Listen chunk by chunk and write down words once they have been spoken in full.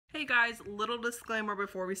Hey guys, little disclaimer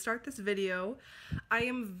before we start this video. I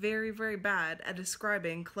am very bad at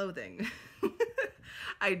describing clothing.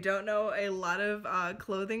 I don't know a lot of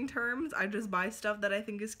clothing terms. I just buy stuff that I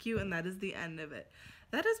think is cute and that is the end of it.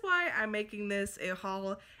 That is why I'm making this a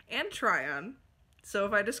haul and try on. So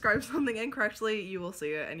if I describe something incorrectly, you will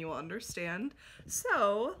see it and you will understand.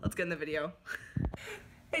 So let's get in the video.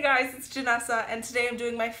 Hey guys, it's Janessa, and today I'm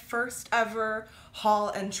doing my first ever haul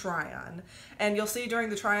and try on. And you'll see during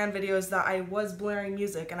the try on videos that I was blaring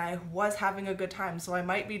music and I was having a good time, so I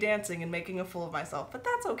might be dancing and making a fool of myself, but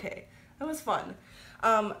that's okay. It was fun.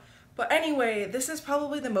 But anyway, this is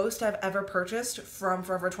probably the most I've ever purchased from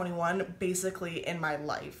Forever 21 basically in my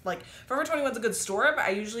life. Like, Forever 21 is a good store, but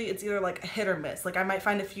it's either like a hit or miss. Like, I might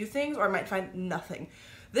find a few things or I might find nothing.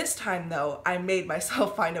 This time though, I made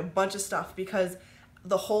myself find a bunch of stuff because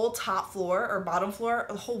the whole top floor or bottom floor,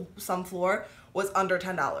 the whole some floor was under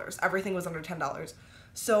 $10. Everything was under $10.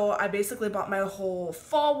 So I basically bought my whole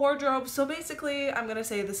fall wardrobe. So basically, I'm gonna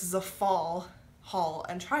say this is a fall haul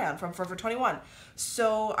and try on from Forever 21.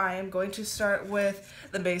 So I am going to start with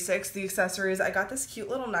the basics, the accessories. I got this cute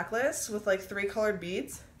little necklace with like 3 colored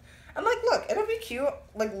beads. I'm like, look, it'll be cute.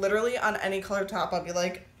 Like literally on any colored top, I'll be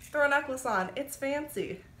like, throw a necklace on. It's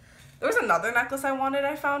fancy. There was another necklace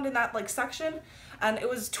I found in that like section, and it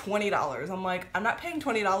was $20. I'm like, I'm not paying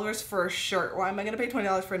 $20 for a shirt. Why am I gonna pay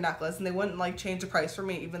 $20 for a necklace? And they wouldn't like change the price for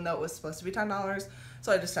me even though it was supposed to be $10.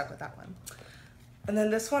 So I just stuck with that one. And then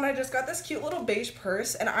this one, I just got this cute little beige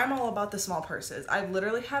purse, and I'm all about the small purses. I've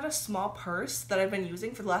literally had a small purse that I've been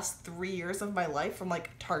using for the last 3 years of my life from like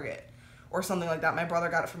Target or something like that. My brother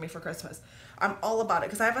got it for me for Christmas. I'm all about it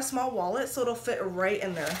because I have a small wallet, so it'll fit right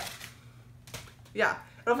in there. Yeah.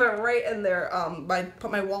 It'll fit right in there. I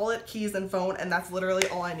put my wallet, keys, and phone, and that's literally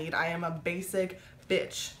all I need. I am a basic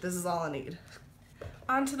bitch. This is all I need.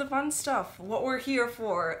 On to the fun stuff. What we're here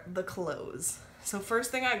for, the clothes. So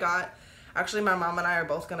first thing I got, actually my mom and I are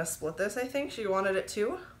both gonna split this, I think. She wanted it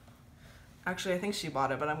too. Actually, I think she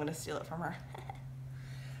bought it, but I'm gonna steal it from her.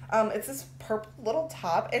 It's this purple little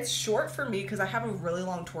top. It's short for me because I have a really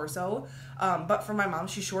long torso, but for my mom,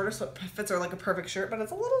 she's shorter, so it fits her like a perfect shirt, but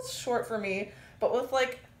it's a little short for me. But with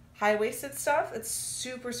like high-waisted stuff, it's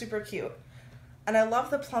super cute. And I love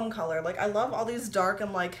the plum color. Like, I love all these dark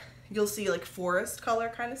and like, you'll see like forest color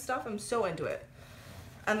kind of stuff. I'm so into it.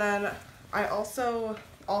 And then I also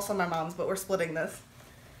my mom's, but we're splitting this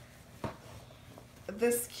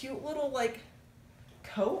cute little like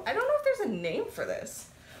coat. I don't know if there's a name for this,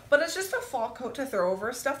 but it's just a fall coat to throw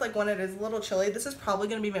over stuff like when it is a little chilly. This is probably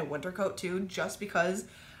gonna be my winter coat too, just because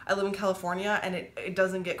I live in California and it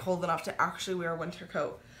doesn't get cold enough to actually wear a winter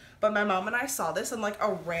coat. But my mom and I saw this in like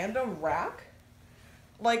a random rack.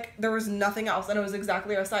 Like there was nothing else and it was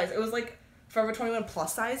exactly our size. It was like Forever 21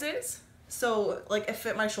 plus sizes. So like it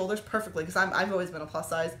fit my shoulders perfectly because I've always been a plus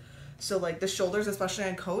size. So like the shoulders, especially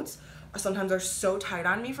on coats, sometimes are so tight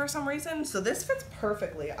on me for some reason. So this fits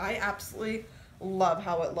perfectly. I absolutely love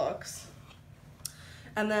how it looks.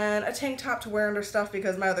 And then a tank top to wear under stuff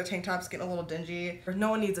because my other tank top's getting a little dingy. No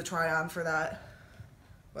one needs a try on for that.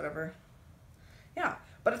 Whatever. Yeah,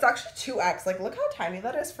 but it's actually 2X. Like, look how tiny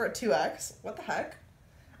that is for a 2X. What the heck?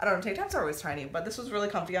 I don't know, tank tops are always tiny, but this was really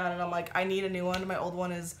comfy on, and I'm like, I need a new one. My old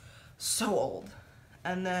one is so old.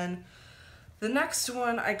 And then the next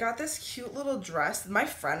one, I got this cute little dress. My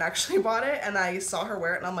friend actually bought it, and I saw her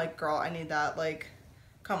wear it, and I'm like, girl, I need that. Like,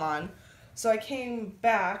 come on. So I came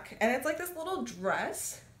back, and it's like this little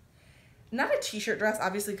dress. Not a t-shirt dress,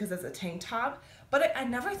 obviously, because it's a tank top. But I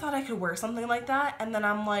never thought I could wear something like that. And then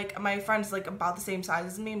I'm like, my friend's like about the same size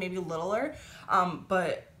as me, maybe littler.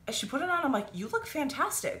 But she put it on, I'm like, you look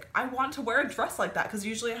fantastic. I want to wear a dress like that. Because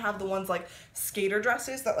usually I have the ones like skater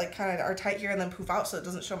dresses that like kind of are tight here and then poof out so it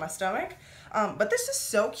doesn't show my stomach. But this is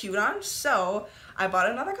so cute on, so I bought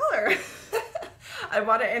another color. I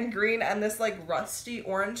bought it in green and this like rusty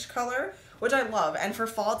orange color, which I love. And for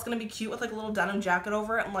fall, it's gonna be cute with like a little denim jacket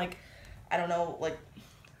over it and like, I don't know, like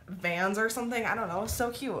Vans or something. I don't know, it's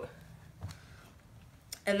so cute.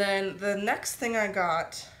 And then the next thing I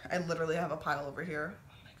got, I literally have a pile over here.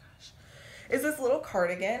 Oh my gosh. Is this little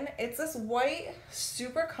cardigan. It's this white,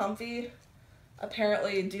 super comfy,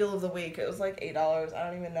 apparently deal of the week. It was like $8, I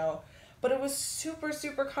don't even know. But it was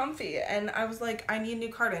super comfy, and I was like, I need a new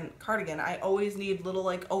cardigan. I always need little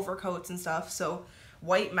like overcoats and stuff, so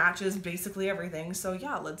white matches basically everything. So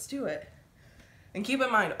yeah, let's do it. And keep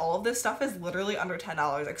in mind, all of this stuff is literally under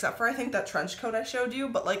 $10, except for I think that trench coat I showed you,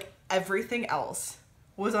 but like everything else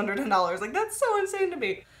was under $10. Like that's so insane to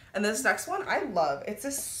me. And this next one I love. It's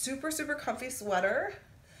a super comfy sweater,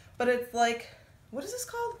 but it's like, what is this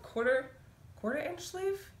called? Quarter inch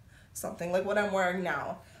sleeve? Something like what I'm wearing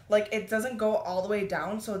now. Like, it doesn't go all the way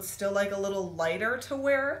down, so it's still like a little lighter to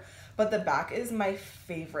wear, but the back is my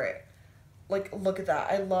favorite. Like, look at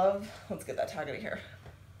that. I love, let's get that tag out of here.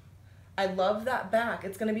 I love that back.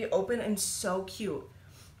 It's gonna be open and so cute.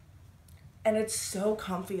 And it's so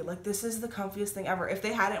comfy. Like, this is the comfiest thing ever. If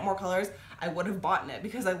they had it more colors, I would have bought it,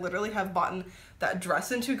 because I literally have bought that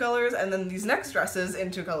dress in 2 colors and then these next dresses in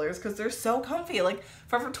 2 colors because they're so comfy. Like,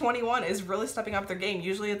 Forever 21 is really stepping up their game.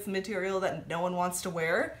 Usually it's material that no one wants to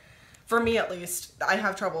wear. For me, at least, I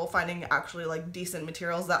have trouble finding actually like decent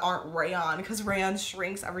materials that aren't rayon, because rayon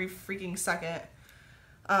shrinks every freaking second.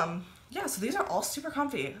 Yeah, so these are all super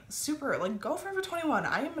comfy. Super, like, go Forever 21.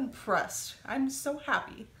 I am impressed. I'm so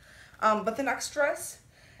happy. But the next dress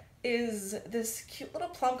is this cute little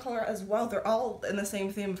plum color as well. They're all in the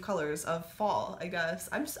same theme of colors of fall, I guess.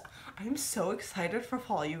 I'm so excited for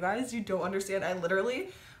fall, you guys. You don't understand. I literally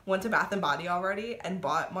went to Bath & Body already and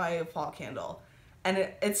bought my fall candle, and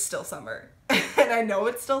it's still summer. And I know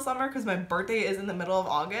it's still summer because my birthday is in the middle of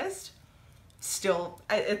August. Still,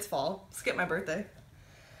 it's fall. Skip my birthday.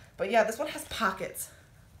 But yeah, this one has pockets.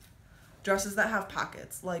 Dresses that have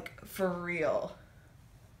pockets, like, for real.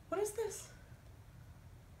 What is this?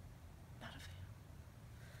 Not a fan.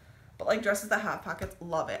 But like, dresses that have pockets,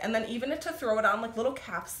 love it. And then even to throw it on like little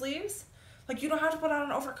cap sleeves, like, you don't have to put on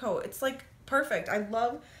an overcoat. It's like perfect. I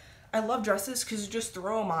love dresses because you just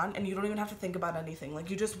throw them on and you don't even have to think about anything.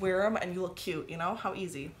 Like, you just wear them and you look cute, you know? How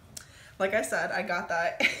easy. Like I said, I got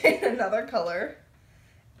that in another color.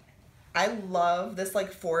 I love this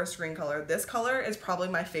like forest green color. This color is probably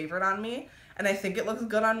my favorite on me, and I think it looks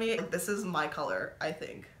good on me. Like, this is my color, I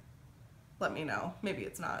think. Let me know. Maybe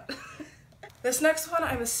it's not. This next one,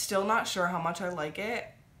 I'm still not sure how much I like it.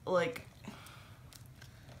 Like,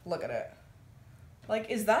 look at it. Like,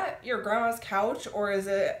 is that your grandma's couch or is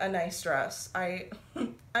it a nice dress? I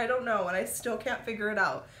don't know, and I still can't figure it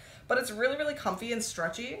out. But it's really, really comfy and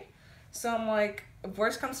stretchy. So I'm like, if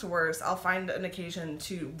worst comes to worst, I'll find an occasion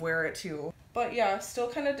to wear it too. But yeah, still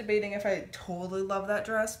kind of debating if I totally love that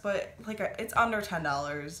dress, but like, it's under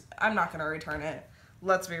 $10. I'm not gonna return it.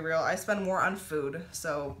 Let's be real, I spend more on food,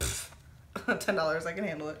 so $10, I can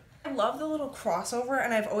handle it. I love the little crossover,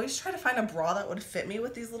 and I've always tried to find a bra that would fit me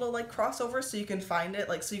with these little like crossovers so you can find it,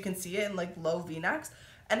 like, so you can see it in like low V-necks.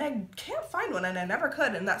 And I can't find one, and I never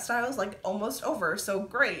could, and that style is like almost over, so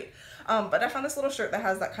great. But I found this little shirt that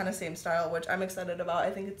has that kind of same style, which I'm excited about. I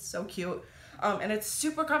think it's so cute. And it's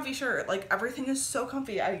super comfy shirt. Like, everything is so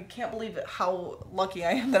comfy. I can't believe it, how lucky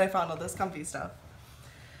I am that I found all this comfy stuff.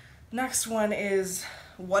 Next one is,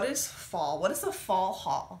 what is fall? What is a fall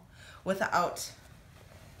haul without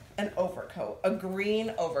an overcoat? A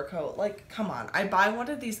green overcoat. Like, come on. I buy one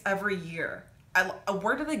of these every year.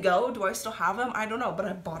 Where do they go? Do I still have them? I don't know, but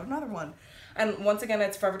I bought another one. And once again,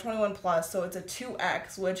 it's Forever 21 Plus, so it's a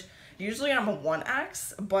 2X, which usually I'm a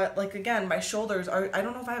 1X, but like, again, my shoulders are, I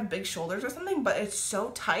don't know if I have big shoulders or something, but it's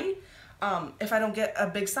so tight if I don't get a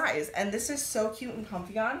big size. And this is so cute and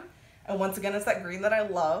comfy on. And once again, it's that green that I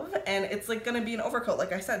love, and it's like gonna be an overcoat,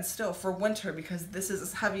 like I said, still for winter, because this is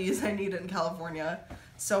as heavy as I need it in California.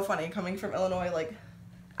 So funny, coming from Illinois, like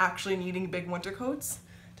actually needing big winter coats,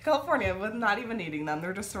 to California, but not even needing them.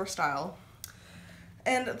 They're just store style.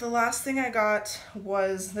 And the last thing I got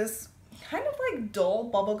was this kind of like dull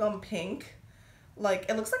bubblegum pink. Like,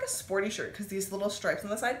 it looks like a sporty shirt because these little stripes on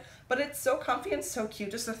the side, but it's so comfy and so cute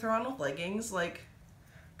just to throw on with leggings. Like,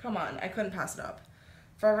 come on, I couldn't pass it up.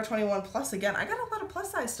 Forever 21 Plus again. I got a lot of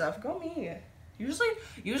plus size stuff. Go me. Usually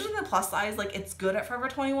the plus size, like, it's good at Forever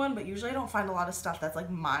 21, but usually I don't find a lot of stuff that's like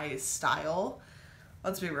my style.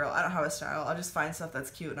 Let's be real, I don't have a style. I'll just find stuff that's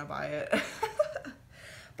cute and I buy it.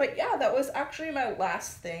 But yeah, that was actually my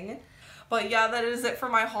last thing. But yeah, that is it for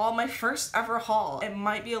my haul. My first ever haul. It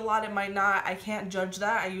might be a lot, it might not. I can't judge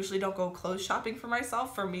that. I usually don't go clothes shopping for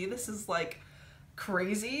myself. For me, this is like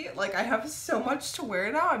crazy. Like, I have so much to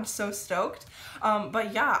wear now. I'm so stoked.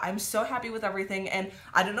 But yeah, I'm so happy with everything. And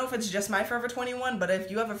I don't know if it's just my Forever 21, but if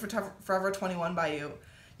you have a Forever 21 by you,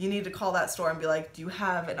 you need to call that store and be like, do you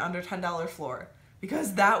have an under $10 floor?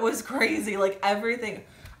 Because that was crazy. Like, everything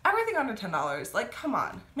under $10. Like, come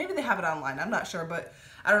on. Maybe they have it online. I'm not sure, but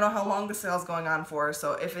I don't know how long the sale's going on for.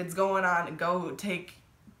 So if it's going on, go take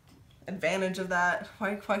advantage of that.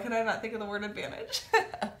 Why could I not think of the word advantage?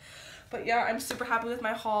 But yeah, I'm super happy with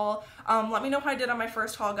my haul. Let me know how I did on my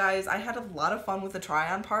first haul, guys. I had a lot of fun with the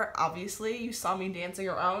try-on part. Obviously, you saw me dancing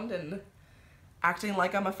around and acting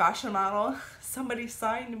like I'm a fashion model. Somebody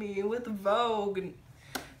signed me with Vogue.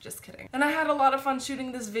 Just kidding. And I had a lot of fun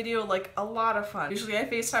shooting this video, like a lot of fun. Usually I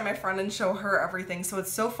FaceTime my friend and show her everything, so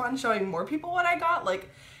it's so fun showing more people what I got. Like,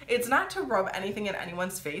 It's not to rub anything in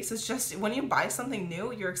anyone's face. It's just when you buy something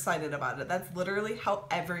new, you're excited about it. That's literally how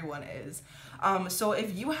everyone is. So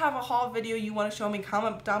if you have a haul video you want to show me,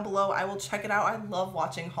 comment down below. I will check it out. I love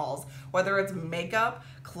watching hauls, whether it's makeup,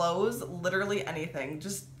 clothes, literally anything.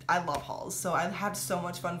 Just, I love hauls. So I had so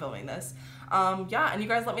much fun filming this. Yeah, and you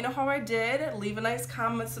guys let me know how I did. Leave a nice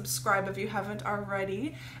comment, subscribe if you haven't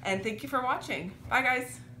already, and thank you for watching. Bye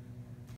guys.